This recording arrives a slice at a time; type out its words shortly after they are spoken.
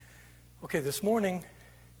Okay, this morning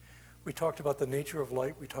we talked about the nature of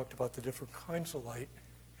light, we talked about the different kinds of light,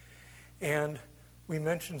 and we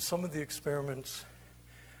mentioned some of the experiments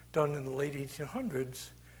done in the late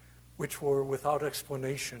 1800s which were without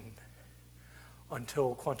explanation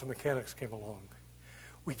until quantum mechanics came along.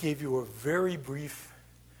 We gave you a very brief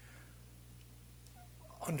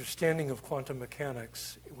understanding of quantum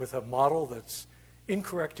mechanics with a model that's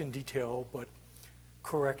incorrect in detail but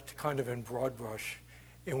correct kind of in broad brush,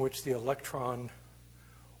 in which the electron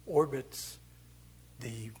orbits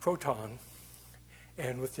the proton,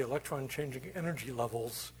 and with the electron changing energy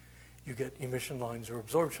levels, you get emission lines or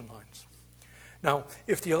absorption lines. Now,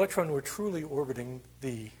 if the electron were truly orbiting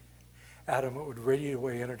the atom, it would radiate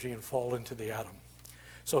away energy and fall into the atom.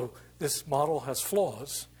 So this model has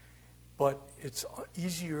flaws, but it's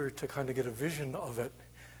easier to kind of get a vision of it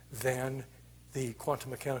than the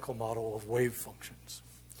quantum mechanical model of wave functions.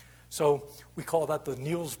 So we call that the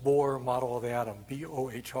Niels Bohr model of the atom,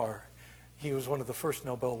 B-O-H-R. He was one of the first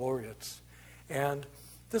Nobel laureates. And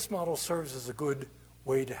this model serves as a good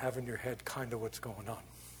way to have in your head kind of what's going on.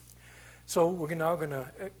 So we're now going to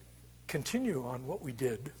continue on what we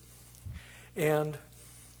did. And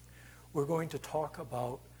we're going to talk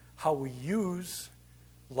about how we use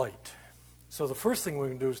light. So the first thing we're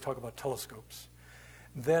going to do is talk about telescopes.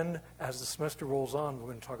 Then, as the semester rolls on, we're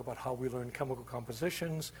going to talk about how we learn chemical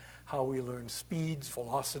compositions, how we learn speeds,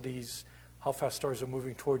 velocities, how fast stars are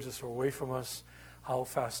moving towards us or away from us, how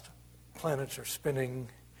fast planets are spinning,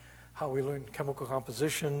 how we learn chemical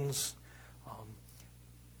compositions.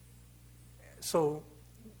 So,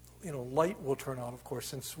 light will turn out, of course,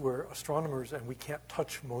 since we're astronomers and we can't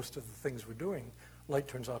touch most of the things we're doing, light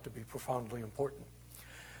turns out to be profoundly important.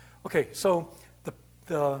 Okay, so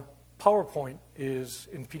the PowerPoint is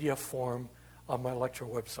in PDF form on my lecture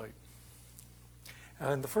website.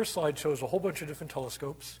 And the first slide shows a whole bunch of different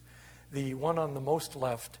telescopes. The one on the most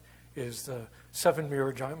left is the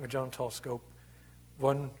 7-mirror Giant Magellan Telescope,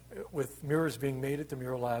 one with mirrors being made at the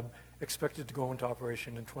Mirror Lab, expected to go into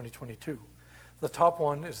operation in 2022. The top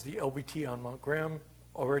one is the LBT on Mount Graham,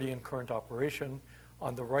 already in current operation.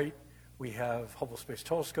 On the right, we have Hubble Space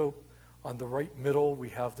Telescope. On the right middle, we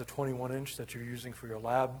have the 21-inch that you're using for your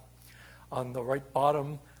lab. On the right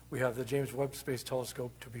bottom, we have the James Webb Space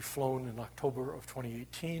Telescope to be flown in October of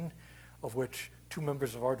 2018, of which 2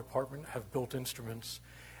 members of our department have built instruments.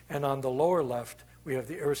 And on the lower left, we have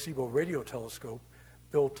the Arecibo Radio Telescope,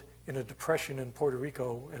 built in a depression in Puerto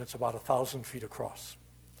Rico, and it's about 1,000 feet across.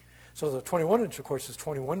 So the 21-inch, of course, is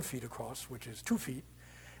 21 feet across, which is 2 feet.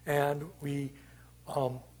 And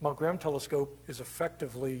Mount Graham Telescope is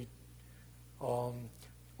effectively,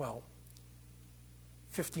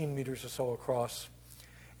 15 meters or so across,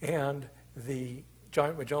 and the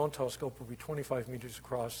Giant Magellan Telescope will be 25 meters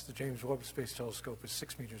across. The James Webb Space Telescope is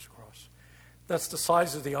 6 meters across. That's the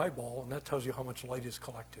size of the eyeball, and that tells you how much light is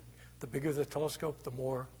collected. The bigger the telescope, the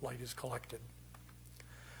more light is collected.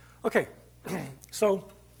 Okay, so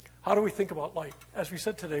how do we think about light? As we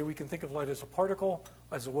said today, we can think of light as a particle,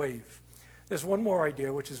 as a wave. There's one more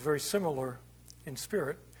idea, which is very similar in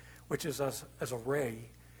spirit, which is as a ray.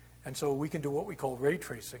 And so we can do what we call ray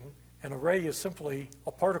tracing. And a ray is simply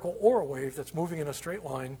a particle or a wave that's moving in a straight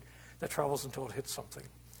line that travels until it hits something.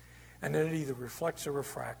 And then it either reflects or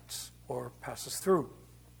refracts or passes through.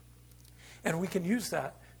 And we can use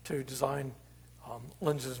that to design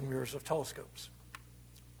lenses and mirrors of telescopes.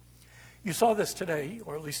 You saw this today,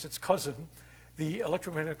 or at least its cousin, the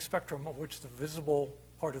electromagnetic spectrum, of which the visible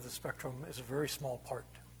part of the spectrum is a very small part.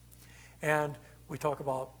 And we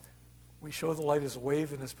show the light as a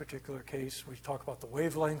wave in this particular case. We talk about the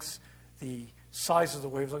wavelengths, the size of the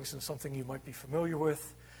wavelengths, and something you might be familiar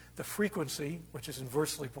with, the frequency, which is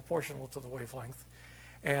inversely proportional to the wavelength,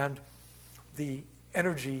 and the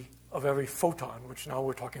energy of every photon, which now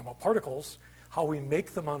we're talking about particles, how we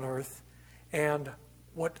make them on Earth, and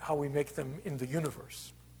how we make them in the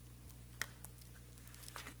universe.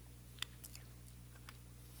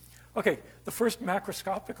 Okay, the first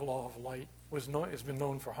macroscopic law of light has been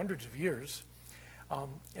known for hundreds of years,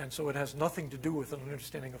 and so it has nothing to do with an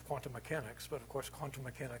understanding of quantum mechanics, but of course quantum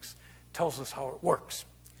mechanics tells us how it works.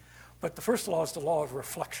 But the first law is the law of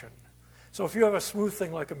reflection. So if you have a smooth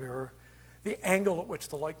thing like a mirror, the angle at which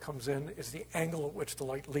the light comes in is the angle at which the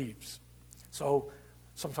light leaves. So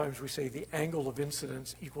sometimes we say the angle of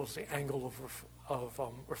incidence equals the angle of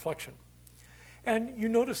reflection. And you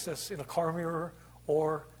notice this in a car mirror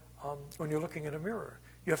or when you're looking at a mirror.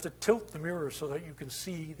 You have to tilt the mirror so that you can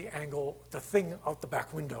see the angle, the thing out the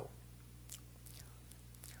back window.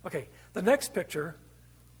 Okay, the next picture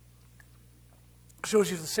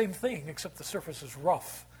shows you the same thing, except the surface is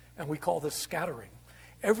rough, and we call this scattering.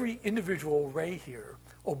 every individual ray here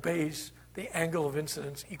obeys the angle of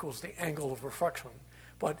incidence equals the angle of reflection.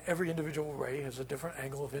 But every individual ray has a different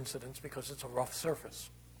angle of incidence because it's a rough surface.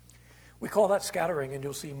 We call that scattering, and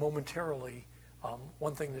you'll see momentarily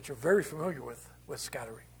one thing that you're very familiar with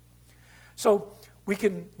scattering. So we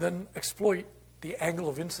can then exploit the angle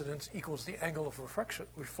of incidence equals the angle of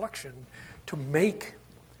reflection to make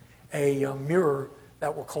a mirror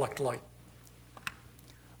that will collect light.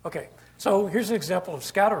 Okay, so here's an example of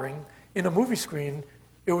scattering. In a movie screen,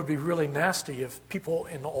 it would be really nasty if people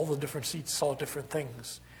in all the different seats saw different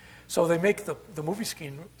things. So they make the movie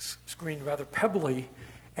screen rather pebbly,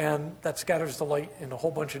 and that scatters the light in a whole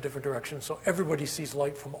bunch of different directions, so everybody sees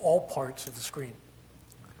light from all parts of the screen.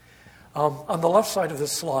 On the left side of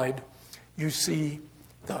this slide, you see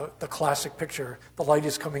the classic picture. The light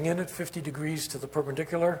is coming in at 50 degrees to the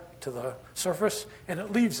perpendicular to the surface, and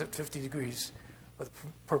it leaves at 50 degrees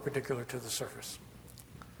perpendicular to the surface.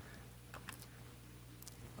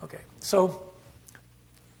 Okay, so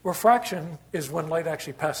refraction is when light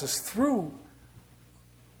actually passes through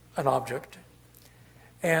an object,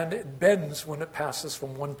 and it bends when it passes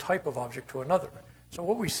from one type of object to another. So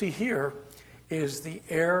what we see here is the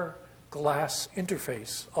air-glass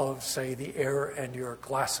interface of, say, the air and your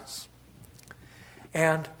glasses.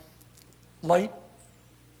 And light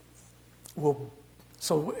will,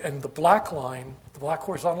 and the black line, the black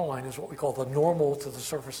horizontal line is what we call the normal to the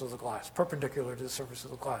surface of the glass, perpendicular to the surface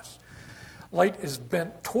of the glass. Light is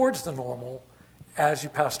bent towards the normal as you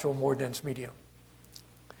pass to a more dense medium.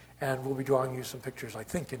 And we'll be drawing you some pictures, I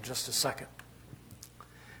think, in just a second.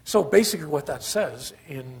 So basically what that says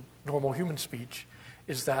in normal human speech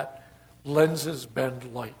is that lenses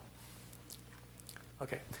bend light.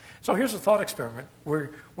 Okay, so here's a thought experiment. We're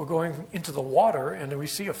going into the water and we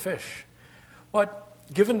see a fish.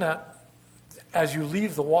 But given that as you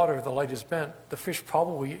leave the water, the light is bent, the fish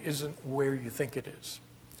probably isn't where you think it is.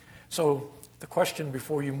 So the question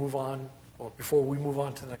before we move on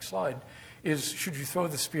to the next slide, is should you throw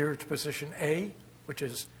the spear to position A, which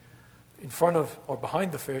is in front of or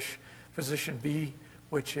behind the fish, position B,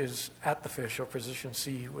 which is at the fish, or position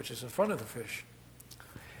C, which is in front of the fish?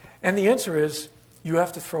 And the answer is you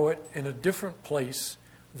have to throw it in a different place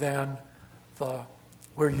than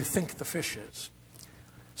where you think the fish is.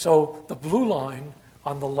 So the blue line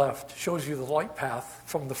on the left shows you the light path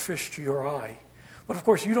from the fish to your eye. But of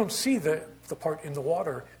course, you don't see the part in the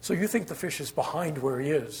water, so you think the fish is behind where he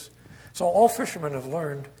is. So all fishermen have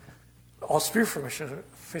learned, all spear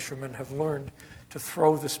fishermen have learned to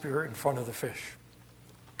throw the spear in front of the fish.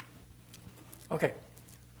 Okay.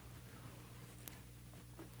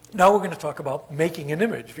 Now we're going to talk about making an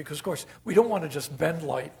image, because of course we don't want to just bend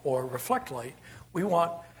light or reflect light. We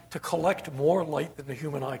want to collect more light than the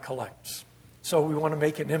human eye collects. So we want to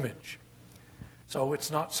make an image. So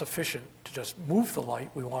it's not sufficient to just move the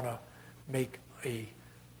light. We want to make a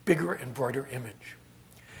bigger and brighter image.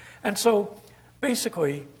 And so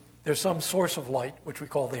basically there's some source of light, which we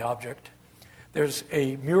call the object. There's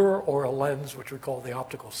a mirror or a lens, which we call the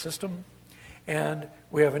optical system. And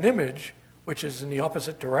we have an image, which is in the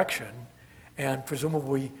opposite direction. And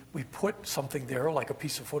presumably we put something there, like a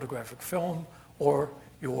piece of photographic film or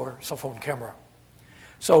your cell phone camera.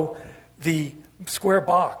 So the square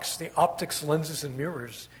box, the optics, lenses, and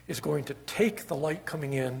mirrors, is going to take the light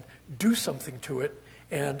coming in, do something to it,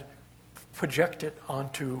 and project it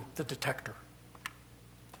onto the detector.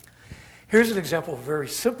 Here's an example of a very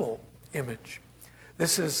simple image.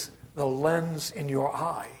 This is the lens in your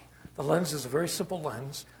eye. The lens is a very simple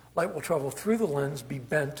lens. Light will travel through the lens, be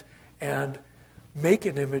bent, and make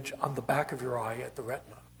an image on the back of your eye at the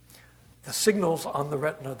retina. The signals on the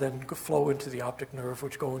retina then flow into the optic nerve,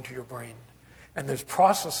 which go into your brain. And there's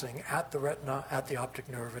processing at the retina, at the optic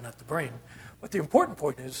nerve, and at the brain. But the important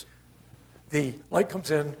point is the light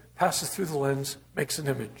comes in, passes through the lens, makes an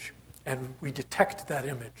image. And we detect that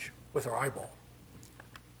image with our eyeball.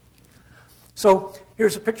 So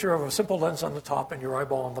here's a picture of a simple lens on the top and your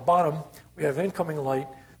eyeball on the bottom. We have incoming light.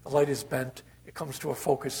 The light is bent. It comes to a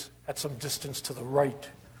focus at some distance to the right.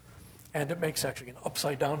 And it makes actually an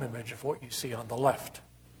upside-down image of what you see on the left.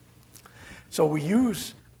 So we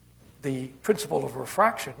use the principle of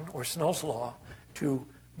refraction, or Snell's law, to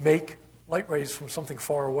make light rays from something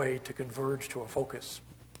far away to converge to a focus.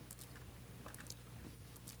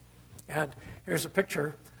 And here's a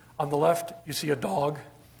picture. On the left, you see a dog,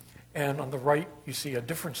 and on the right, you see a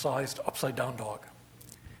different-sized upside-down dog.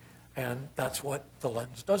 And that's what the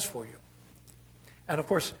lens does for you. And of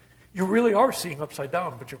course, you really are seeing upside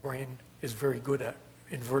down, but your brain is very good at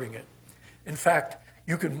inverting it. In fact,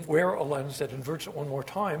 you can wear a lens that inverts it one more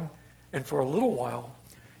time, and for a little while,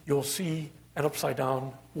 you'll see an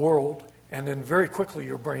upside-down world, and then very quickly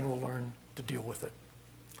your brain will learn to deal with it.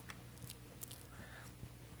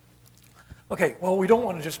 Okay, well, we don't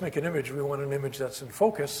want to just make an image. We want an image that's in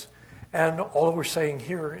focus. And all we're saying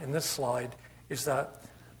here in this slide is that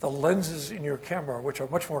the lenses in your camera, which are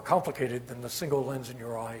much more complicated than the single lens in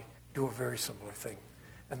your eye, do a very similar thing.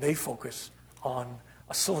 And they focus on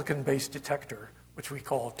a silicon-based detector, which we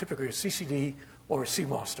call typically a CCD or a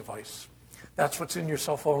CMOS device. That's what's in your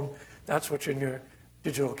cell phone. That's what's in your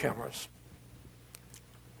digital cameras.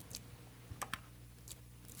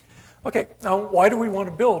 Okay, now why do we want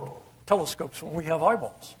to build telescopes when we have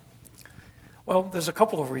eyeballs? Well, there's a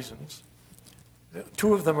couple of reasons.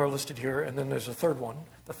 Two of them are listed here, and then there's a third one.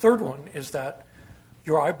 The third one is that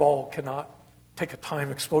your eyeball cannot take a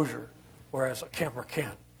time exposure, whereas a camera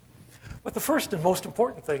can. But the first and most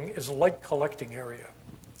important thing is light collecting area.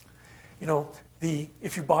 You know,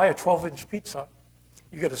 if you buy a 12-inch pizza,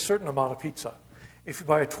 you get a certain amount of pizza. If you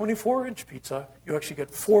buy a 24-inch pizza, you actually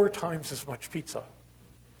get 4 times as much pizza.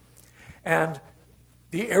 And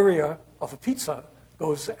the area of a pizza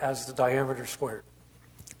goes as the diameter squared.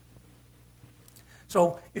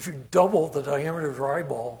 So if you double the diameter of your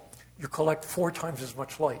eyeball, you collect 4 times as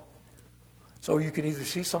much light. So you can either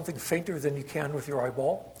see something fainter than you can with your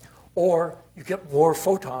eyeball, or you get more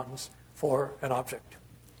photons for an object.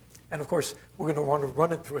 And of course, we're going to want to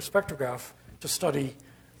run it through a spectrograph to study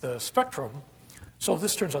the spectrum. So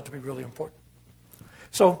this turns out to be really important.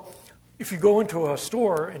 So if you go into a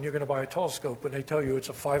store and you're going to buy a telescope and they tell you it's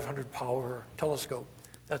a 500 power telescope,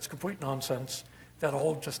 that's complete nonsense. That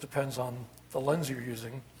all just depends on the lens you're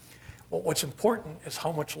using. Well, what's important is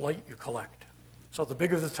how much light you collect. So the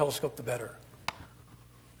bigger the telescope, the better.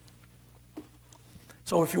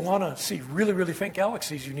 So if you want to see really, really faint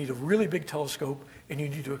galaxies, you need a really big telescope and you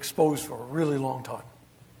need to expose for a really long time.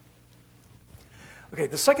 Okay,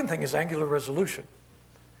 the second thing is angular resolution.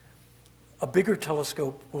 A bigger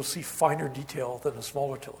telescope will see finer detail than a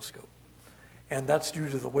smaller telescope. And that's due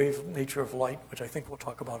to the wave nature of light, which I think we'll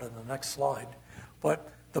talk about in the next slide. But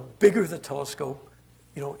the bigger the telescope,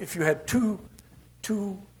 you know, if you had two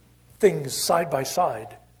things side by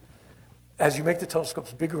side, as you make the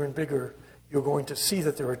telescopes bigger and bigger, you're going to see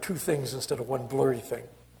that there are 2 things instead of one blurry thing.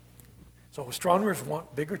 So astronomers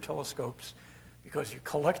want bigger telescopes because you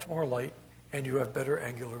collect more light and you have better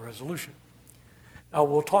angular resolution. Now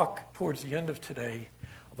we'll talk towards the end of today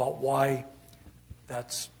about why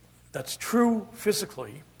that's true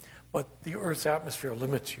physically, but the Earth's atmosphere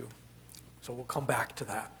limits you. So we'll come back to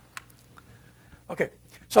that. Okay,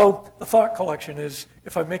 so the thought collection is,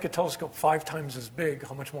 if I make a telescope 5 times as big,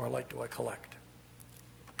 how much more light do I collect?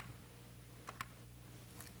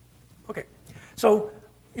 Okay, so,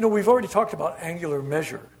 you know, we've already talked about angular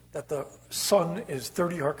measure, that the sun is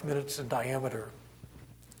 30 arc minutes in diameter.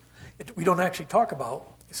 We don't actually talk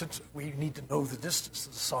about, since we need to know the distance to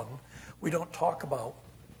the sun, we don't talk about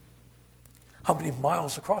how many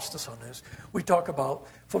miles across the sun is. We talk about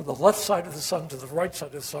from the left side of the sun to the right side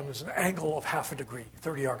of the sun is an angle of half a degree,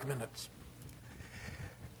 30 arc minutes.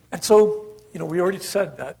 And so, you know, we already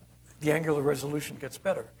said that the angular resolution gets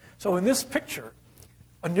better. So in this picture,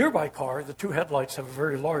 a nearby car, the 2 headlights have a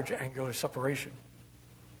very large angular separation.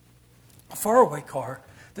 A faraway car,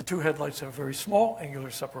 the 2 headlights have a very small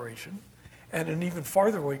angular separation. And an even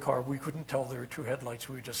farther away car, we couldn't tell there were 2 headlights,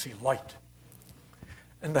 we would just see light.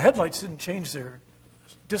 And the headlights didn't change their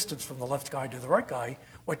distance from the left guy to the right guy.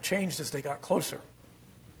 What changed is they got closer.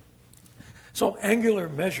 So angular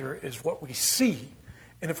measure is what we see.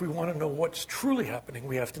 And if we want to know what's truly happening,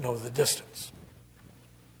 we have to know the distance.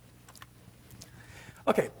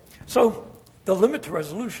 Okay, so the limit to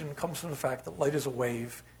resolution comes from the fact that light is a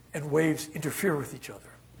wave, and waves interfere with each other.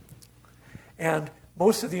 And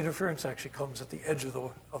most of the interference actually comes at the edge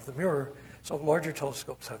of the mirror, so larger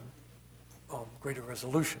telescopes have greater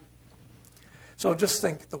resolution. So just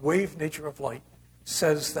think the wave nature of light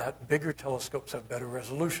says that bigger telescopes have better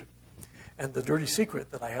resolution. And the dirty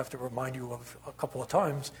secret that I have to remind you of a couple of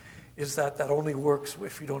times is that that only works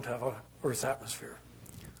if you don't have an Earth's atmosphere.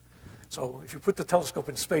 So if you put the telescope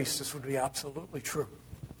in space, this would be absolutely true.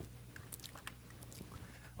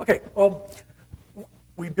 Okay, well,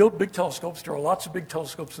 we build big telescopes. There are lots of big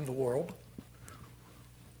telescopes in the world.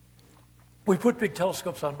 We put big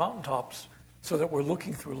telescopes on mountaintops so that we're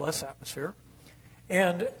looking through less atmosphere.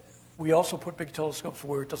 And we also put big telescopes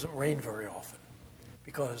where it doesn't rain very often.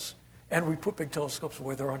 And we put big telescopes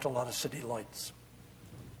where there aren't a lot of city lights.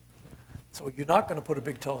 So you're not going to put a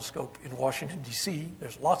big telescope in Washington, D.C.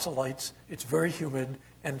 There's lots of lights. It's very humid,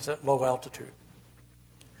 and it's at low altitude.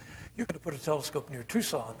 You're going to put a telescope near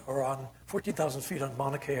Tucson or on 14,000 feet on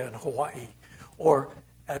Mauna Kea in Hawaii or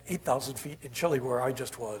at 8,000 feet in Chile, where I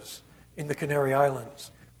just was, in the Canary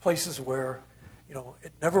Islands, places where,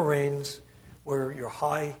 it never rains, where you're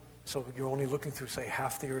high, so you're only looking through, say,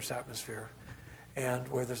 half the Earth's atmosphere, and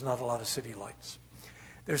where there's not a lot of city lights.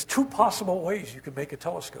 There's two possible ways you can make a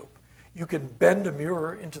telescope. You can bend a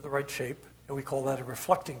mirror into the right shape, and we call that a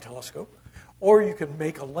reflecting telescope, or you can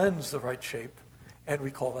make a lens the right shape, and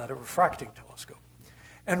we call that a refracting telescope.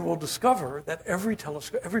 And we'll discover that every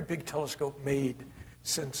big telescope made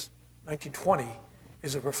since 1920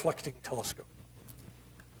 is a reflecting telescope.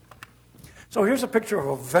 So here's a picture of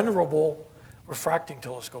a venerable refracting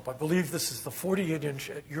telescope. I believe this is the 48-inch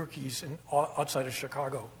at Yerkes outside of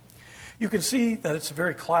Chicago. You can see that it's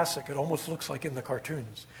very classic. It almost looks like in the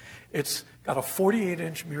cartoons. It's got a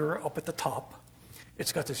 48-inch mirror up at the top.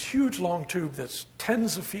 It's got this huge long tube that's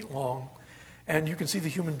tens of feet long, and you can see the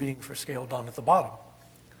human being for scale down at the bottom.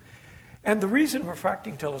 And the reason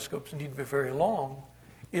refracting telescopes need to be very long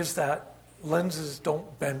is that lenses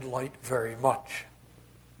don't bend light very much.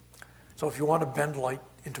 So if you want to bend light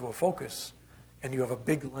into a focus, and you have a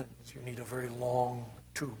big lens, you need a very long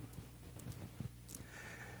tube.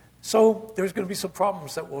 So there's going to be some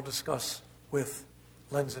problems that we'll discuss with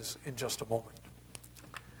lenses in just a moment.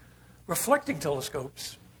 Reflecting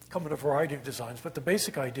telescopes come in a variety of designs, but the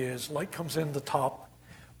basic idea is light comes in the top,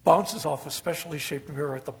 bounces off a specially shaped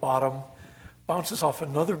mirror at the bottom, bounces off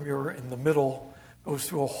another mirror in the middle, goes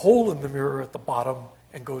through a hole in the mirror at the bottom,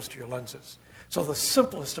 and goes to your lenses. So the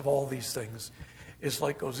simplest of all these things is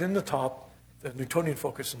light goes in the top, the Newtonian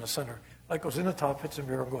focus in the center. Light goes in the top, hits the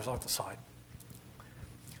mirror, and goes out the side.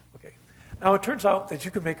 Okay. Now it turns out that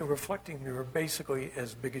you can make a reflecting mirror basically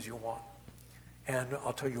as big as you want. And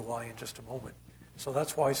I'll tell you why in just a moment. So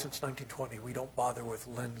that's why since 1920 we don't bother with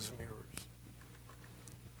lens mirrors.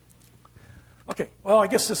 Okay, well I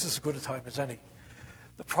guess this is as good a time as any.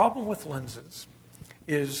 The problem with lenses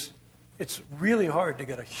is it's really hard to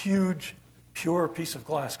get a huge, pure piece of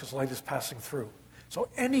glass because light is passing through. So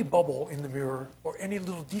any bubble in the mirror or any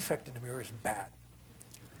little defect in the mirror is bad.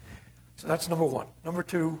 So that's number one. Number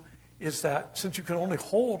two is that since you can only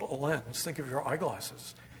hold a lens, think of your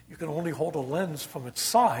eyeglasses, you can only hold a lens from its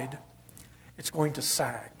side, it's going to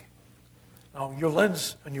sag. Now, your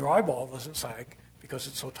lens and your eyeball doesn't sag because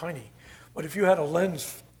it's so tiny. But if you had a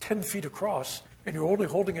lens 10 feet across and you're only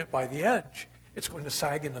holding it by the edge, it's going to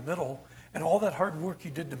sag in the middle, and all that hard work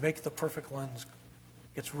you did to make the perfect lens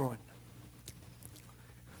gets ruined.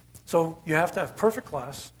 So you have to have perfect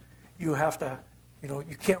glass. You have to,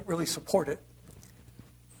 you can't really support it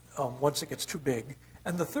once it gets too big.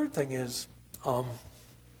 And the third thing is,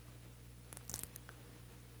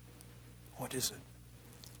 what is it?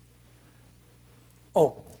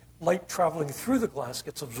 Oh, light traveling through the glass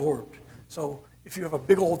gets absorbed. So if you have a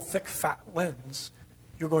big old thick fat lens,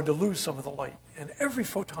 you're going to lose some of the light. And every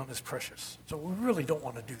photon is precious. So we really don't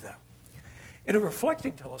want to do that. In a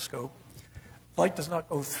reflecting telescope, light does not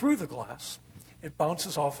go through the glass. It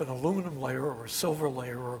bounces off an aluminum layer or a silver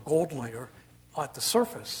layer or a gold layer at the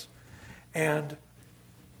surface. And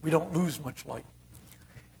we don't lose much light.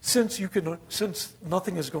 Since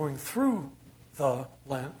nothing is going through the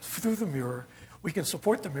lens, through the mirror, we can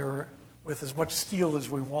support the mirror with as much steel as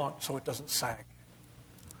we want so it doesn't sag.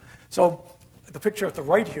 So the picture at the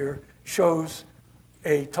right here shows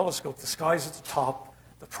a telescope. The sky's at the top,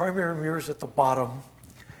 the primary mirror's at the bottom,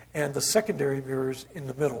 and the secondary mirror's in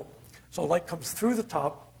the middle. So light comes through the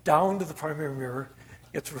top, down to the primary mirror,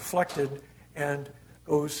 gets reflected, and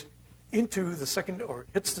goes into the second, or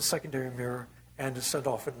hits the secondary mirror, and is sent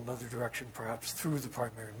off in another direction, perhaps through the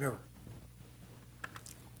primary mirror.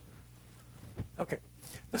 Okay,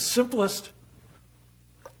 the simplest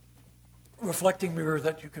reflecting mirror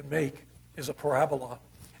that you can make is a parabola.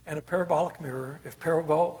 And a parabolic mirror, if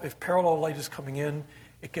parallel light is coming in,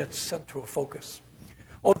 it gets sent to a focus.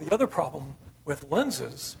 Oh, the other problem with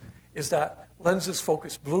lenses is that lenses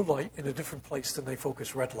focus blue light in a different place than they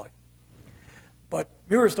focus red light. But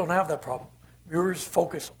mirrors don't have that problem. Mirrors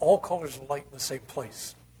focus all colors of light in the same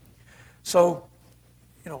place. So,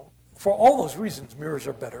 for all those reasons, mirrors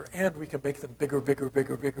are better, and we can make them bigger, bigger,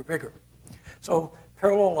 bigger, bigger, bigger. So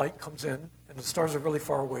parallel light comes in, and the stars are really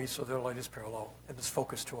far away, so their light is parallel, and is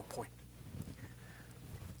focused to a point.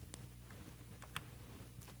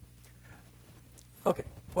 Okay,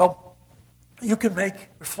 well, you can make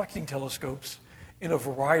reflecting telescopes in a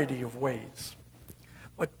variety of ways,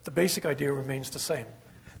 but the basic idea remains the same.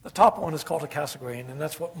 The top one is called a Cassegrain, and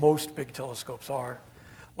that's what most big telescopes are.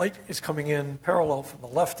 Light is coming in parallel from the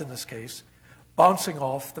left in this case, bouncing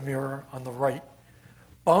off the mirror on the right,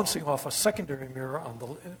 bouncing off a secondary mirror on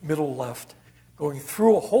the middle left, going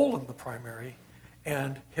through a hole in the primary,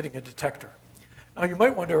 and hitting a detector. Now you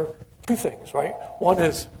might wonder two things, right? One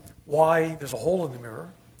is why there's a hole in the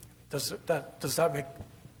mirror. Does that make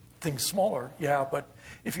things smaller? Yeah, but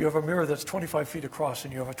if you have a mirror that's 25 feet across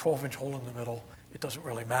and you have a 12-inch hole in the middle, it doesn't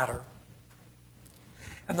really matter.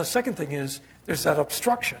 And the second thing is there's that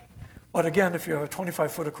obstruction. But again, if you have a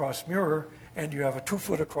 25-foot across mirror and you have a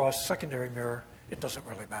 2-foot across secondary mirror, it doesn't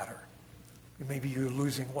really matter. Maybe you're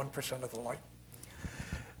losing 1% of the light.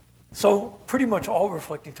 So pretty much all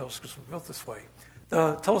reflecting telescopes were built this way.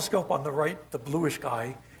 The telescope on the right, the bluish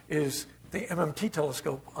guy, is the MMT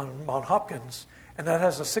telescope on Mount Hopkins, and that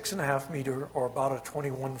has a 6.5 meter or about a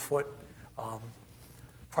 21-foot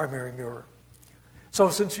primary mirror. So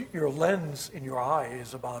since your lens in your eye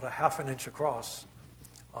is about a ½ an inch across,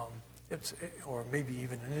 or maybe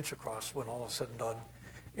even an inch across when all is said and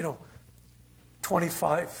done,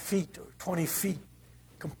 25 feet or 20 feet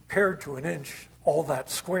compared to an inch, all that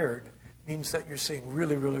squared, means that you're seeing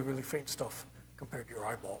really, really, really faint stuff compared to your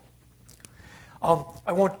eyeball.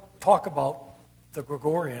 I won't talk about the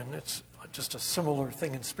Gregorian. It's just a similar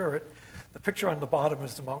thing in spirit. The picture on the bottom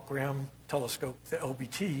is the Mount Graham telescope, the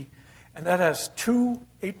LBT, and that has two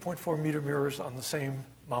 8.4 meter mirrors on the same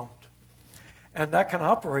mount. And that can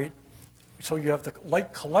operate, so you have the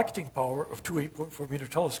light collecting power of two 8.4 meter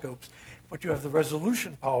telescopes, but you have the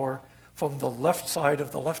resolution power from the left side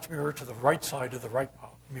of the left mirror to the right side of the right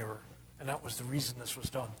mirror. And that was the reason this was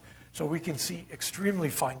done. So we can see extremely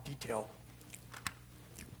fine detail.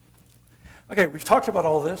 Okay, we've talked about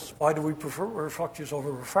all this. Why do we prefer reflectors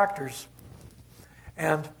over refractors?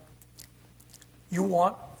 And you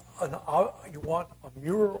want a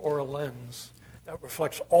mirror or a lens that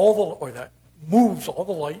reflects or that moves all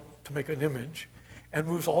the light to make an image and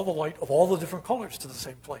moves all the light of all the different colors to the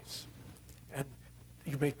same place. And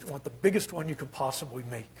you want the biggest one you can possibly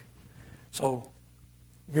make. So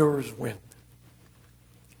mirrors win.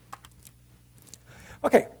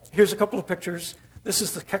 Okay, here's a couple of pictures. This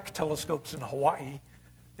is the Keck telescopes in Hawaii.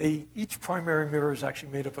 Each primary mirror is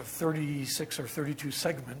actually made up of 36 or 32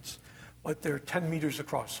 segments, but they're 10 meters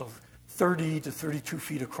across, so 30 to 32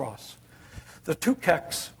 feet across. The two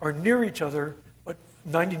Kecks are near each other, but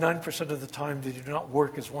 99% of the time they do not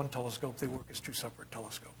work as one telescope, they work as two separate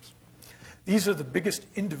telescopes. These are the biggest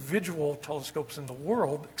individual telescopes in the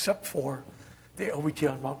world, except for the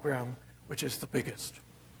LBT on Mount Graham, which is the biggest.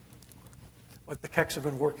 But the Kecks have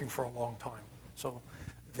been working for a long time, so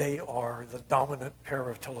they are the dominant pair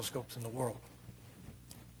of telescopes in the world.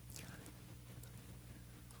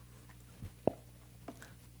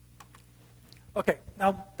 Okay,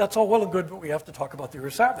 now that's all well and good, but we have to talk about the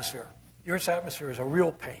Earth's atmosphere. The Earth's atmosphere is a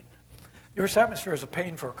real pain. The Earth's atmosphere is a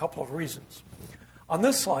pain for a couple of reasons. On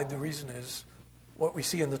this slide, the reason is what we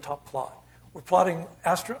see in the top plot. We're plotting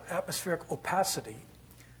atmospheric opacity,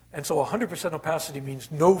 and so 100% opacity means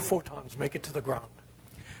no photons make it to the ground.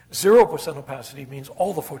 0% opacity means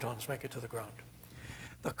all the photons make it to the ground.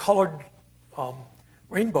 The colored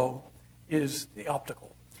rainbow is the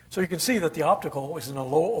optical. So you can see that the optical is in a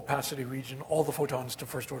low opacity region. All the photons to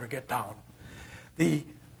first order get down. The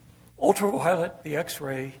ultraviolet, the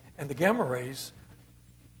X-ray, and the gamma rays,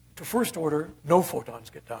 to first order, no photons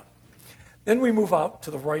get down. Then we move out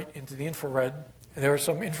to the right into the infrared. And there are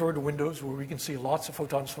some infrared windows where we can see lots of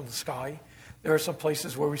photons from the sky. There are some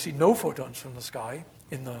places where we see no photons from the sky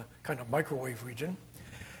in the kind of microwave region.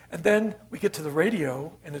 And then we get to the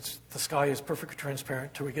radio, and the sky is perfectly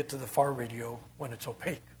transparent till we get to the far radio when it's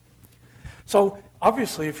opaque. So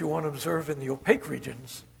obviously, if you want to observe in the opaque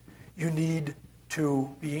regions, you need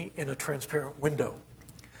to be in a transparent window.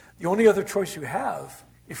 The only other choice you have,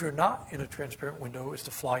 if you're not in a transparent window, is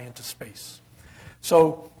to fly into space.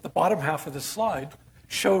 So the bottom half of this slide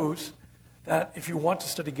shows that if you want to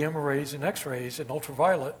study gamma rays and X-rays and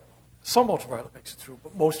ultraviolet, some ultraviolet makes it through,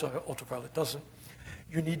 but most ultraviolet doesn't,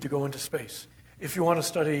 you need to go into space. If you want to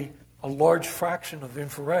study a large fraction of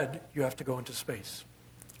infrared, you have to go into space.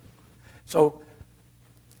 So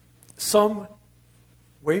some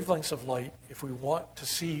wavelengths of light, if we want to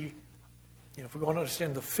see, if we want to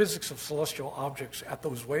understand the physics of celestial objects at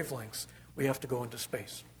those wavelengths, we have to go into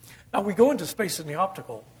space. Now, we go into space in the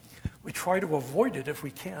optical. We try to avoid it if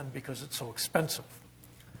we can because it's so expensive.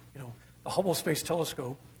 The Hubble Space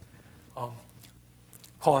Telescope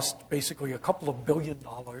cost basically a couple of $2 billion,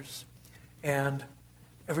 and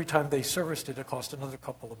every time they serviced it, it cost another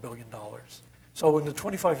couple of $1 billion. So in the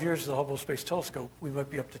 25 years of the Hubble Space Telescope, we might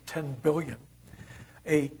be up to $10 billion.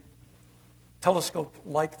 A telescope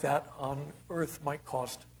like that on Earth might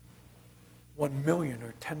cost $1 million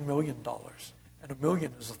or $10 million, and $1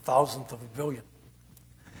 million is 1,000th of a billion.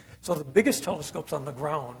 So the biggest telescopes on the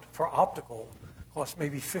ground for optical cost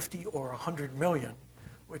maybe 50 or 100 million,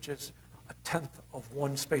 which is tenth of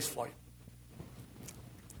one space flight.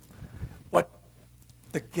 But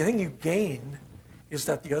the thing you gain is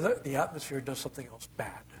that the atmosphere does something else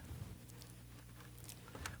bad.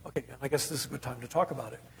 Okay, and I guess this is a good time to talk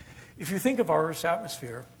about it. If you think of our Earth's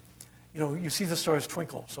atmosphere, you see the stars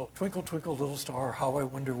twinkle. So twinkle, twinkle, little star, how I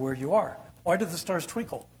wonder where you are. Why do the stars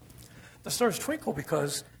twinkle? The stars twinkle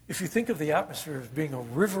because if you think of the atmosphere as being a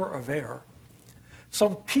river of air,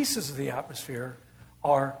 some pieces of the atmosphere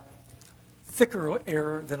are thicker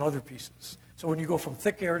air than other pieces. So when you go from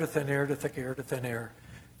thick air to thin air to thick air to thin air,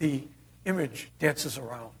 the image dances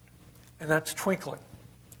around, and that's twinkling.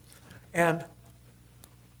 And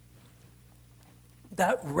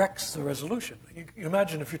that wrecks the resolution. You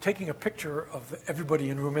imagine if you're taking a picture of everybody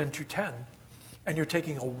in room N210, and you're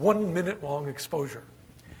taking a 1 minute long exposure,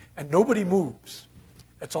 and nobody moves,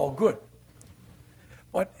 it's all good.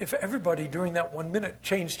 But if everybody during that 1 minute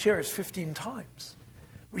changed chairs 15 times,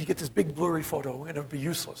 we get this big blurry photo and it would be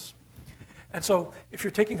useless. And so if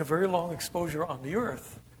you're taking a very long exposure on the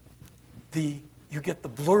Earth, you get the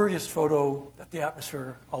blurriest photo that the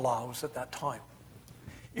atmosphere allows at that time.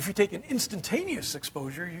 If you take an instantaneous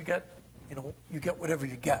exposure, you get whatever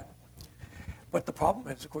you get. But the problem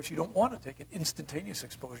is, of course, you don't want to take an instantaneous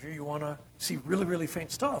exposure. You want to see really, really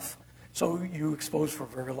faint stuff. So you expose for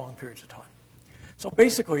very long periods of time. So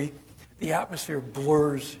basically, the atmosphere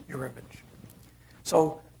blurs your image.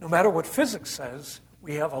 So no matter what physics says,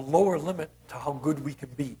 we have a lower limit to how good we can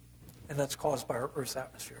be. And that's caused by our Earth's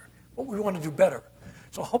atmosphere. But we want to do better.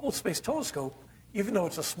 So Hubble Space Telescope, even though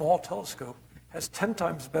it's a small telescope, has 10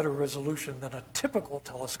 times better resolution than a typical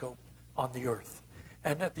telescope on the Earth.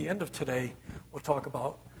 And at the end of today, we'll talk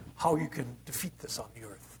about how you can defeat this on the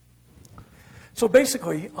Earth. So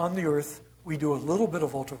basically, on the Earth, we do a little bit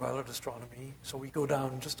of ultraviolet astronomy. So we go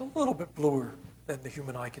down just a little bit bluer than the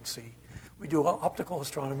human eye can see. We do optical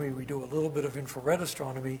astronomy, we do a little bit of infrared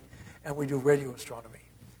astronomy, and we do radio astronomy.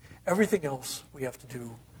 Everything else we have to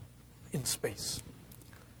do in space.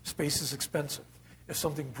 Space is expensive. If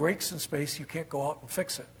something breaks in space, you can't go out and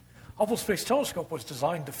fix it. Hubble Space Telescope was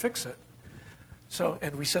designed to fix it.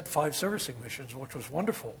 And we sent 5 servicing missions, which was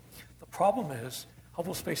wonderful. The problem is,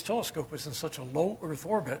 Hubble Space Telescope is in such a low Earth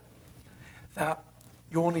orbit that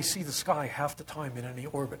you only see the sky half the time in any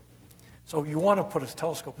orbit. So you want to put a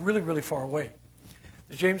telescope really, really far away.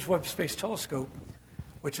 The James Webb Space Telescope,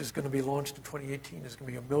 which is going to be launched in 2018, is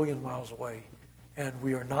going to be 1 million miles away, and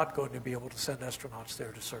we are not going to be able to send astronauts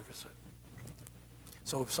there to service it.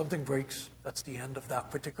 So if something breaks, that's the end of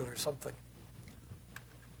that particular something.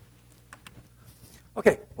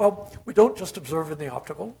 Okay, well, we don't just observe in the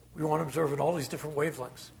optical. We want to observe in all these different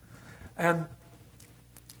wavelengths. And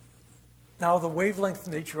now the wavelength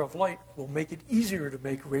nature of light will make it easier to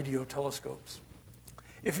make radio telescopes.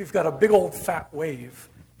 If you've got a big old fat wave,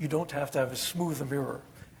 you don't have to have as smooth a mirror.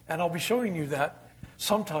 And I'll be showing you that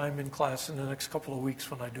sometime in class in the next couple of weeks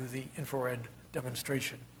when I do the infrared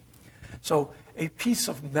demonstration. So a piece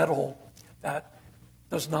of metal that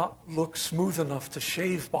does not look smooth enough to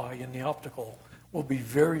shave by in the optical will be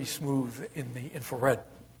very smooth in the infrared.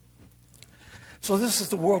 So this is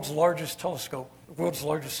the world's largest telescope, the world's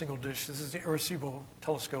largest single dish. This is the Arecibo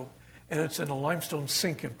telescope, and it's in a limestone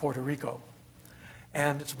sink in Puerto Rico.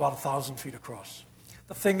 And it's about 1,000 feet across.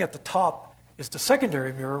 The thing at the top is the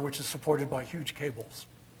secondary mirror, which is supported by huge cables.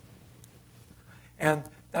 And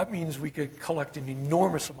that means we could collect an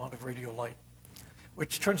enormous amount of radio light,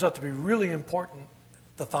 which turns out to be really important,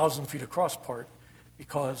 the 1,000 feet across part,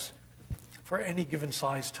 because for any given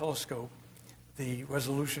size telescope, the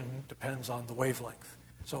resolution depends on the wavelength.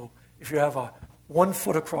 So if you have a 1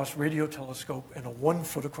 foot across radio telescope and a 1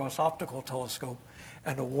 foot across optical telescope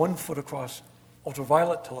and a 1 foot across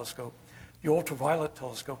ultraviolet telescope, the ultraviolet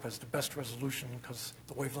telescope has the best resolution because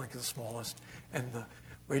the wavelength is the smallest, and the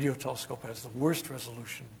radio telescope has the worst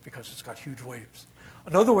resolution because it's got huge waves.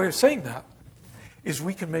 Another way of saying that is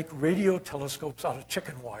we can make radio telescopes out of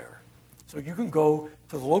chicken wire. So you can go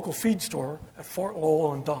to the local feed store at Fort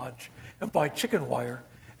Lowell and Dodge and buy chicken wire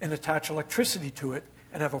and attach electricity to it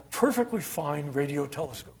and have a perfectly fine radio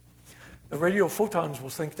telescope. The radio photons will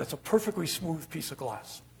think that's a perfectly smooth piece of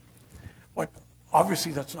glass. But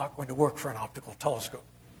obviously that's not going to work for an optical telescope.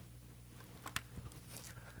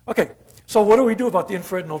 Okay, so what do we do about the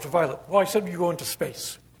infrared and ultraviolet? Well, I said you go into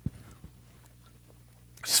space.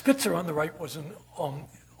 Spitzer on the right was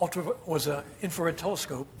an infrared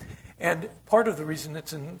telescope, and part of the reason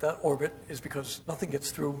it's in that orbit is because nothing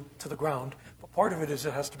gets through to the ground, but part of it is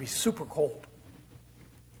it has to be super cold.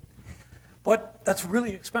 But that's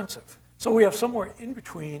really expensive. So we have somewhere in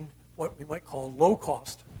between what we might call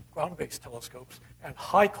low-cost ground-based telescopes and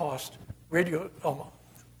high-cost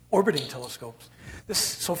orbiting telescopes. This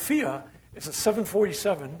SOFIA is a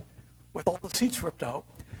 747 with all the seats ripped out.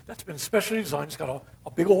 That's been specially designed. It's got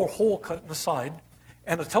a big old hole cut in the side,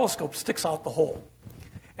 and the telescope sticks out the hole.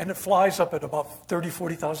 And it flies up at about 30,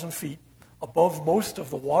 40,000 feet above most of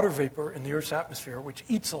the water vapor in the Earth's atmosphere, which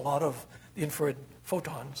eats a lot of the infrared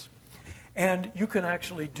photons. And you can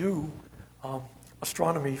actually do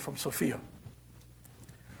astronomy from SOFIA.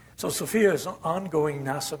 So SOFIA is an ongoing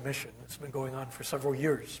NASA mission. It's been going on for several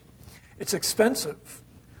years. It's expensive,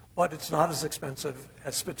 but it's not as expensive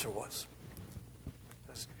as Spitzer was.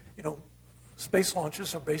 You know, space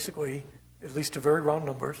launches are basically, at least to very round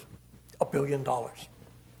numbers, $1 billion.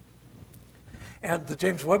 And the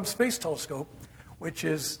James Webb Space Telescope, which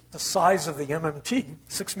is the size of the MMT,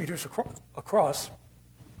 6 meters across,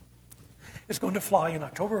 is going to fly in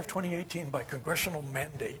October of 2018 by congressional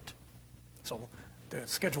mandate. So the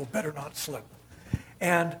schedule better not slip.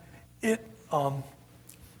 And it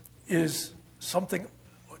is something,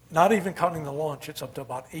 not even counting the launch, it's up to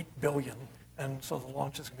about 8 billion. And so the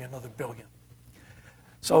launch is going to be another billion.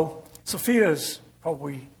 So SOFIA is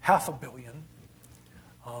probably $500 million.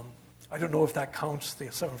 I don't know if that counts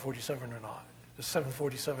the 747 or not. The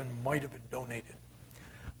 747 might have been donated.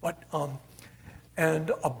 But,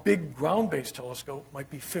 and a big ground-based telescope might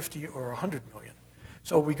be 50 or 100 million.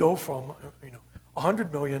 So we go from,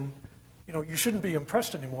 100 million, you shouldn't be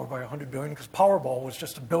impressed anymore by 100 billion because Powerball was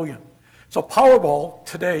just $1 billion. So Powerball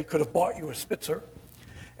today could have bought you a Spitzer,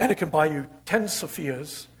 and it can buy you 10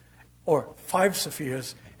 SOFIAs, or 5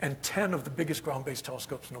 SOFIAs, and 10 of the biggest ground-based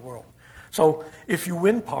telescopes in the world. So if you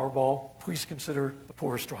win Powerball, please consider the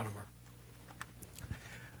poor astronomer.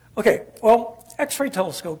 Okay, well, X-ray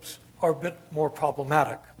telescopes are a bit more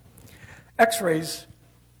problematic. X-rays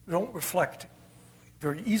don't reflect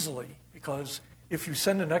very easily because if you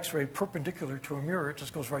send an X-ray perpendicular to a mirror, it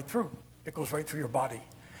just goes right through. It goes right through your body.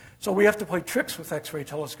 So we have to play tricks with X-ray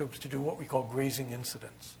telescopes to do what we call grazing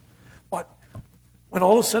incidents. But when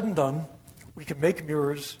all is said and done, we can make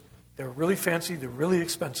mirrors. They're really fancy, they're really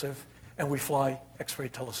expensive, and we fly X-ray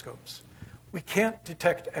telescopes. We can't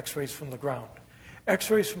detect X-rays from the ground.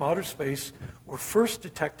 X-rays from outer space were first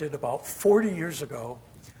detected about 40 years ago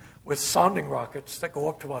with sounding rockets that go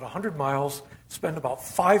up to about 100 miles, spend about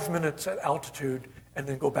 5 minutes at altitude, and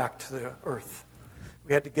then go back to the Earth.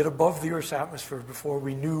 We had to get above the Earth's atmosphere before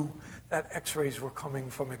we knew that X-rays were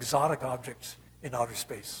coming from exotic objects in outer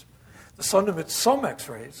space. The sun emits some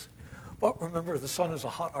X-rays, but remember, the sun is a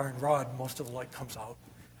hot iron rod. Most of the light comes out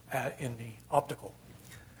in the optical.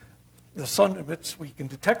 The sun emits, we can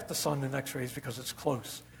detect the sun in X-rays because it's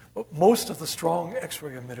close. But most of the strong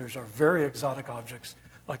X-ray emitters are very exotic objects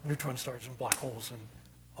like neutron stars and black holes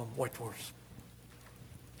and white dwarfs.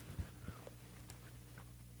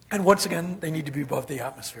 And once again, they need to be above the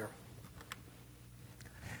atmosphere.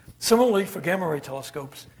 Similarly, for gamma ray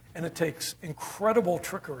telescopes, and it takes incredible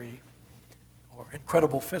trickery or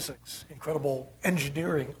incredible physics, incredible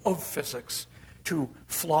engineering of physics to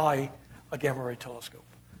fly a gamma ray telescope.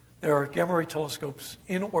 There are gamma ray telescopes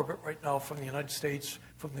in orbit right now from the United States,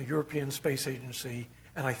 from the European Space Agency,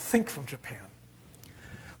 and I think from Japan.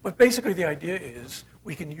 But basically the idea is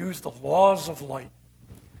we can use the laws of light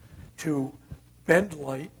to bend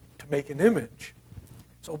light to make an image.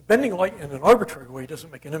 So bending light in an arbitrary way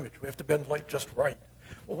doesn't make an image. We have to bend light just right.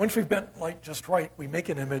 Well, once we've bent light just right, we make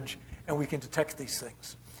an image and we can detect these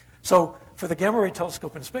things. So for the gamma ray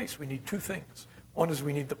telescope in space, we need two things. One is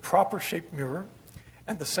we need the proper shaped mirror,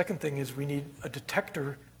 and the second thing is we need a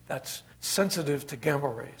detector that's sensitive to gamma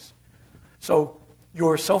rays. So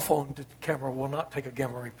your cell phone camera will not take a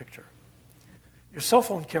gamma ray picture. Your cell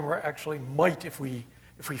phone camera actually might, if we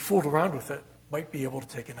fooled around with it, might be able to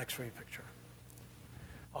take an X-ray picture.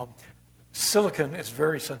 Silicon is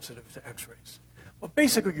very sensitive to X-rays. But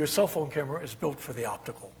basically, your cell phone camera is built for the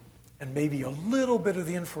optical, and maybe a little bit of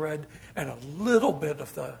the infrared and a little bit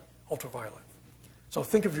of the ultraviolet. So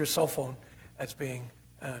think of your cell phone as being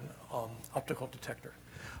an optical detector.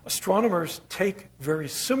 Astronomers take very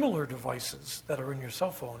similar devices that are in your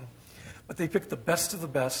cell phone, but they pick the best of the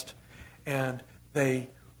best, and they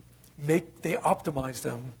optimize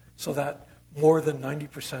them so that more than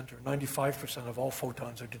 90% or 95% of all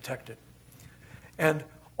photons are detected. And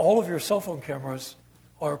all of your cell phone cameras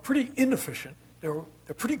are pretty inefficient. They're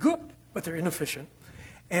pretty good, but they're inefficient.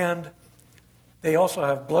 And they also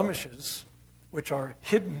have blemishes which are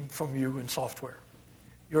hidden from you in software.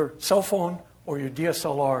 Your cell phone or your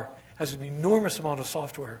DSLR has an enormous amount of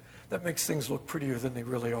software that makes things look prettier than they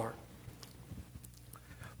really are.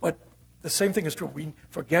 But the same thing is true.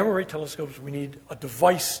 For gamma ray telescopes, we need a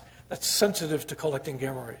device that's sensitive to collecting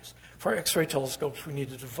gamma rays. For X-ray telescopes, we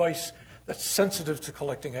need a device that's sensitive to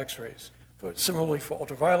collecting X-rays. Similarly for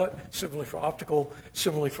ultraviolet, similarly for optical,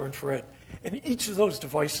 similarly for infrared. And each of those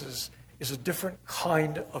devices is a different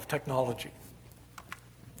kind of technology.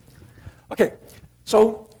 Okay,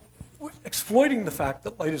 so exploiting the fact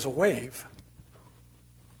that light is a wave,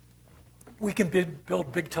 we can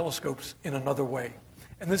build big telescopes in another way.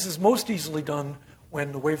 And this is most easily done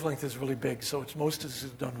when the wavelength is really big, so it's most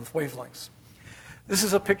easily done with wavelengths. This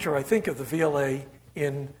is a picture, I think, of the VLA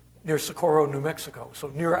near Socorro, New Mexico, so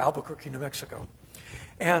near Albuquerque, New Mexico.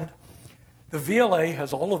 And the VLA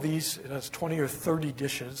has all of these, it has 20 or 30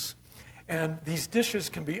 dishes, and these dishes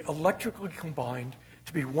can be electrically combined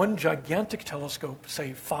to be one gigantic telescope,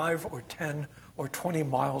 say 5 or 10 or 20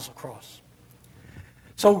 miles across.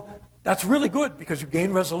 So that's really good because you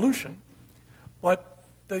gain resolution, but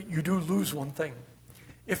you do lose one thing.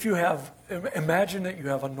 If you have, imagine that you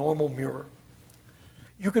have a normal mirror.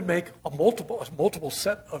 You could make a multiple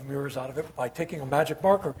set of mirrors out of it by taking a magic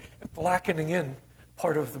marker and blackening in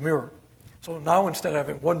part of the mirror. So now instead of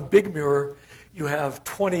having one big mirror, you have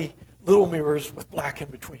 20 little mirrors with black in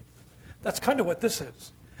between. That's kind of what this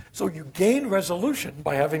is. So you gain resolution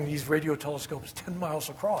by having these radio telescopes 10 miles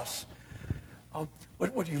across.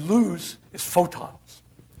 But what you lose is photons.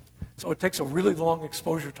 So it takes a really long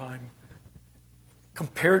exposure time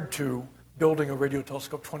compared to building a radio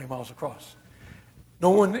telescope 20 miles across. No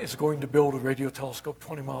one is going to build a radio telescope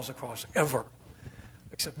 20 miles across ever,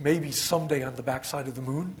 except maybe someday on the backside of the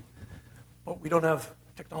moon. But we don't have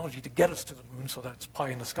technology to get us to the moon, so that's pie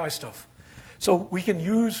in the sky stuff. So we can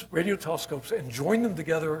use radio telescopes and join them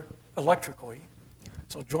together electrically.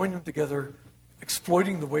 So join them together,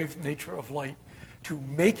 exploiting the wave nature of light to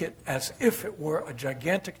make it as if it were a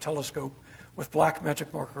gigantic telescope with black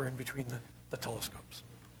magic marker in between the telescopes.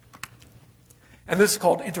 And this is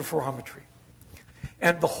called interferometry.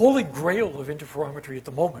 And the holy grail of interferometry at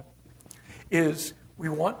the moment is we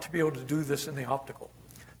want to be able to do this in the optical.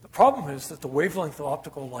 The problem is that the wavelength of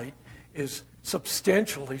optical light is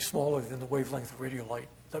substantially smaller than the wavelength of radio light.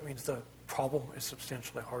 That means the problem is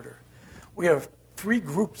substantially harder. We have 3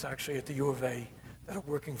 groups actually at the U of A that are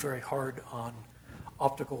working very hard on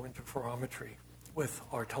optical interferometry with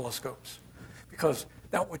our telescopes, because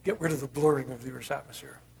that would get rid of the blurring of the Earth's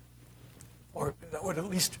atmosphere. Or that would at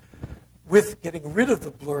least, with getting rid of the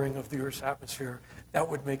blurring of the Earth's atmosphere, that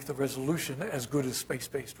would make the resolution as good as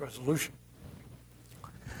space-based resolution.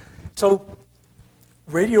 So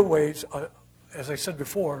radio waves, as I said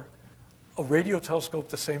before, a radio telescope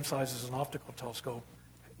the same size as an optical telescope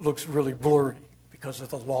looks really blurry because of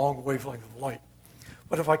the long wavelength of light.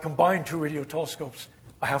 But if I combine 2 radio telescopes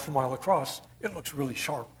a half a mile across, it looks really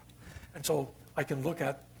sharp. And so I can look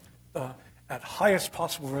at highest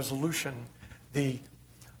possible resolution, the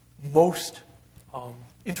most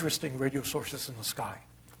interesting radio sources in the sky.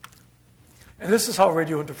 And this is how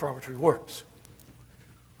radio interferometry works.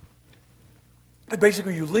 And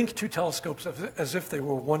basically, you link 2 telescopes as if they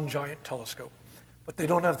were one giant telescope, but they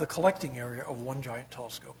don't have the collecting area of one giant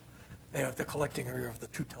telescope. They have the collecting area of the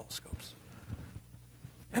 2 telescopes.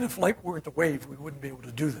 And if light weren't a wave, we wouldn't be able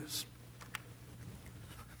to do this.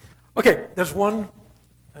 Okay, there's one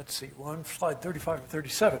slide 35 and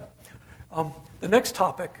 37. The next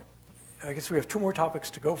topic, I guess we have 2 more topics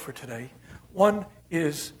to go for today. One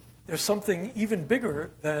is there's something even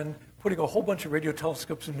bigger than putting a whole bunch of radio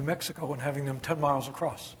telescopes in New Mexico and having them 10 miles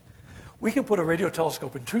across. We can put a radio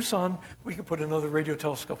telescope in Tucson, we can put another radio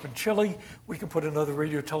telescope in Chile, we can put another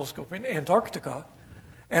radio telescope in Antarctica,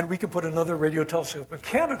 and we can put another radio telescope in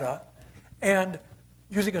Canada, and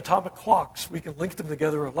using atomic clocks, we can link them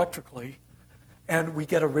together electrically, and we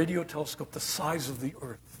get a radio telescope the size of the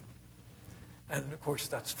Earth. And of course,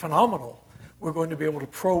 that's phenomenal. We're going to be able to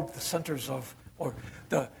probe the centers of, or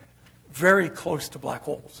the very close to black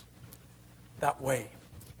holes that way.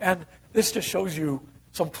 And this just shows you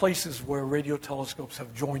some places where radio telescopes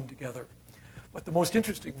have joined together. But the most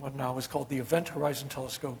interesting one now is called the Event Horizon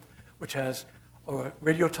Telescope, which has a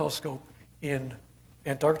radio telescope in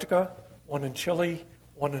Antarctica, one in Chile,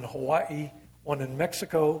 one in Hawaii, one in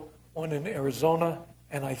Mexico, one in Arizona,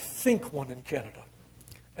 and I think one in Canada.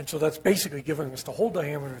 And so that's basically giving us the whole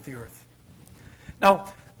diameter of the Earth.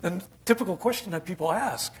 Now, the typical question that people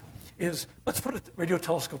ask is, let's put a radio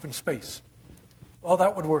telescope in space. Well,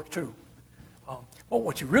 that would work too. Well,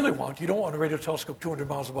 what you really want, you don't want a radio telescope 200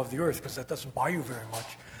 miles above the Earth because that doesn't buy you very much.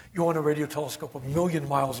 You want a radio telescope 1,000,000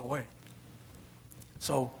 miles away.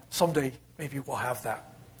 So someday, maybe we'll have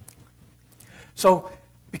that. So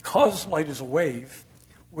because light is a wave,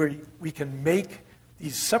 we can make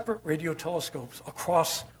these separate radio telescopes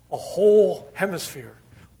across a whole hemisphere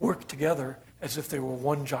work together as if they were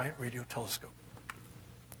one giant radio telescope.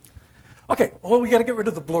 Okay, well, we got to get rid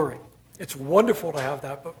of the blurring. It's wonderful to have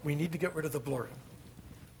that, but we need to get rid of the blurring.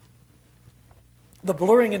 The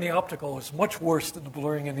blurring in the optical is much worse than the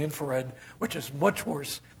blurring in the infrared, which is much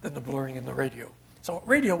worse than the blurring in the radio. So at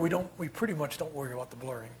radio, we pretty much don't worry about the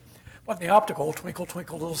blurring. But in the optical, twinkle,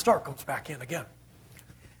 twinkle, little star comes back in again.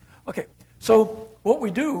 Okay, so what we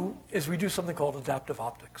do is we do something called adaptive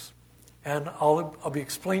optics. And I'll be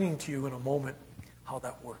explaining to you in a moment how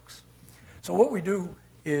that works. So what we do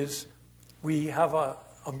is we have a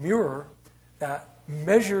mirror that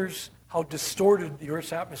measures how distorted the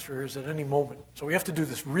Earth's atmosphere is at any moment. So we have to do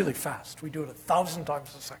this really fast. We do it 1,000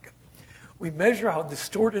 times a second. We measure how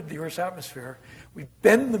distorted the Earth's atmosphere. We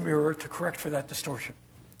bend the mirror to correct for that distortion.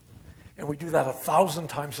 And we do that 1,000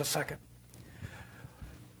 times a second.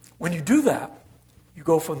 When you do that, you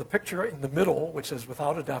go from the picture in the middle, which says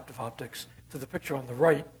without adaptive optics, to the picture on the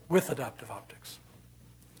right with adaptive optics.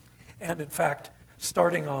 And in fact,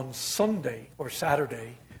 starting on Sunday or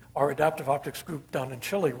Saturday, our adaptive optics group down in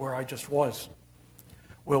Chile, where I just was,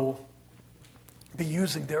 will be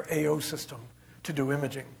using their AO system to do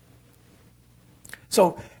imaging.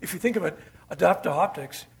 So if you think of it, adaptive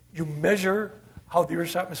optics, you measure how the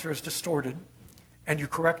Earth's atmosphere is distorted, and you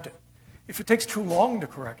correct it. If it takes too long to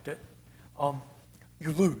correct it,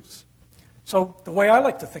 you lose. So the way I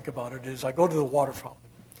like to think about it is I go to the water fountain.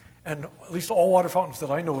 And at least all water fountains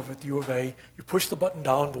that I know of at the U of A, you push the button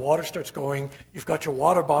down, the water starts going, you've got your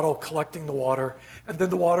water bottle collecting the water, and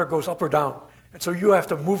then the water goes up or down. And so you have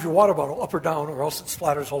to move your water bottle up or down, or else it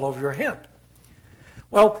splatters all over your hand.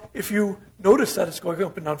 Well, if you notice that it's going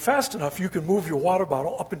up and down fast enough, you can move your water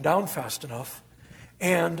bottle up and down fast enough,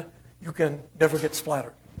 and you can never get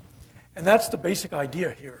splattered. And that's the basic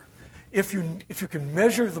idea here. If you can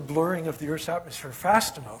measure the blurring of the Earth's atmosphere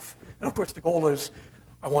fast enough, and of course the goal is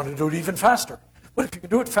I want to do it even faster. But if you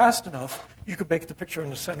can do it fast enough, you can make the picture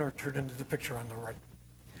in the center turn into the picture on the right.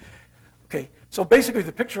 Okay, so basically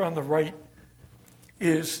the picture on the right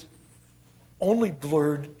is only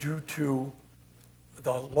blurred due to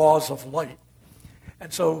the laws of light.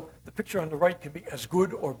 And so the picture on the right can be as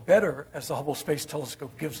good or better as the Hubble Space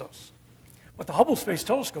Telescope gives us. But the Hubble Space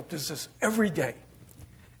Telescope does this every day.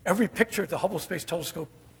 Every picture the Hubble Space Telescope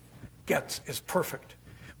gets is perfect.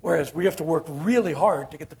 Whereas we have to work really hard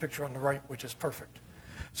to get the picture on the right, which is perfect.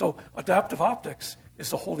 So adaptive optics is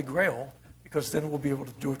the holy grail, because then we'll be able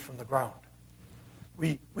to do it from the ground.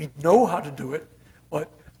 We know how to do it, but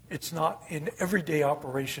it's not in everyday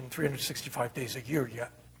operation 365 days a year yet.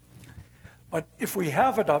 But if we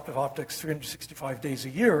have adaptive optics 365 days a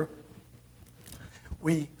year,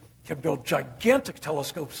 we can build gigantic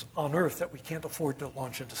telescopes on Earth that we can't afford to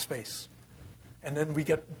launch into space. And then we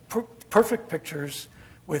get perfect pictures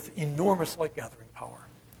with enormous light gathering power.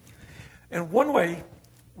 And one way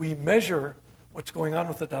we measure what's going on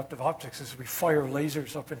with adaptive optics is we fire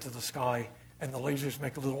lasers up into the sky, and the lasers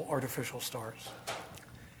make little artificial stars.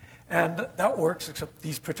 And that works, except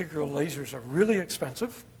these particular lasers are really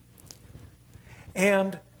expensive.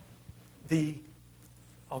 And the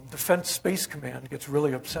Defense Space Command gets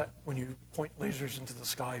really upset when you point lasers into the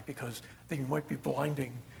sky, because then you might be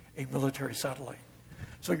blinding a military satellite.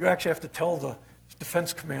 So you actually have to tell the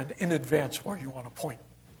Defense Command in advance where you want to point.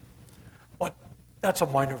 But that's a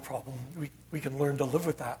minor problem. We can learn to live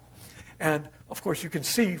with that. And of course, you can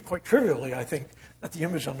see quite trivially, I think, that the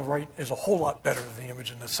image on the right is a whole lot better than the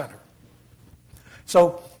image in the center.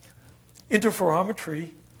 So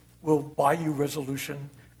interferometry will buy you resolution.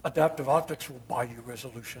 Adaptive optics will buy you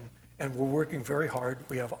resolution. And we're working very hard.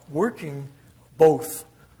 We have working both,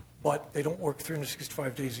 but they don't work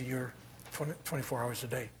 365 days a year, 24 hours a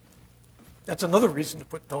day. That's another reason to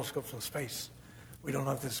put telescopes in space. We don't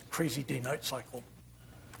have this crazy day-night cycle.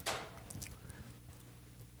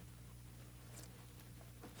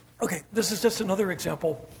 Okay, this is just another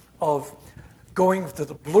example of going to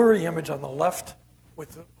the blurry image on the left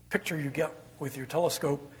with the picture you get with your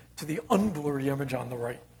telescope to the unblurry image on the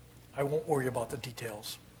right. I won't worry about the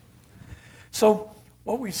details. So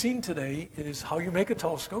what we've seen today is how you make a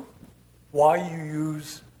telescope, why you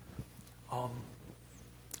use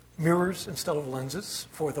mirrors instead of lenses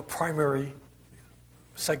for the primary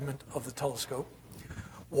segment of the telescope,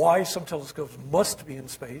 why some telescopes must be in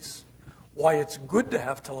space, why it's good to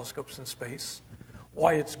have telescopes in space,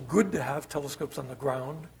 why it's good to have telescopes on the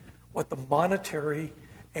ground, what the monetary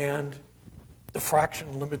and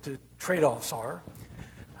diffraction limited trade-offs are,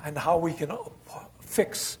 and how we can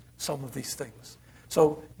fix some of these things.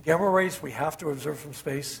 So gamma rays we have to observe from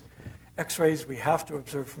space, X-rays we have to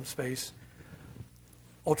observe from space,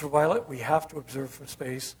 ultraviolet we have to observe from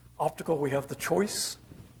space, optical we have the choice,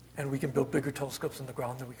 and we can build bigger telescopes in the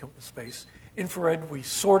ground than we can in space. Infrared, we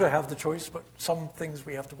sort of have the choice, but some things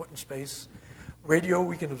we have to put in space. Radio,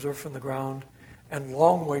 we can observe from the ground. And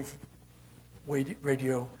long-wave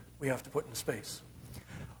radio, we have to put in space.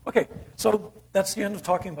 Okay, so that's the end of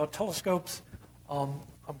talking about telescopes. I'm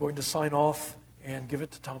going to sign off and give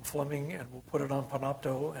it to Tom Fleming, and we'll put it on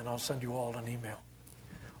Panopto, and I'll send you all an email.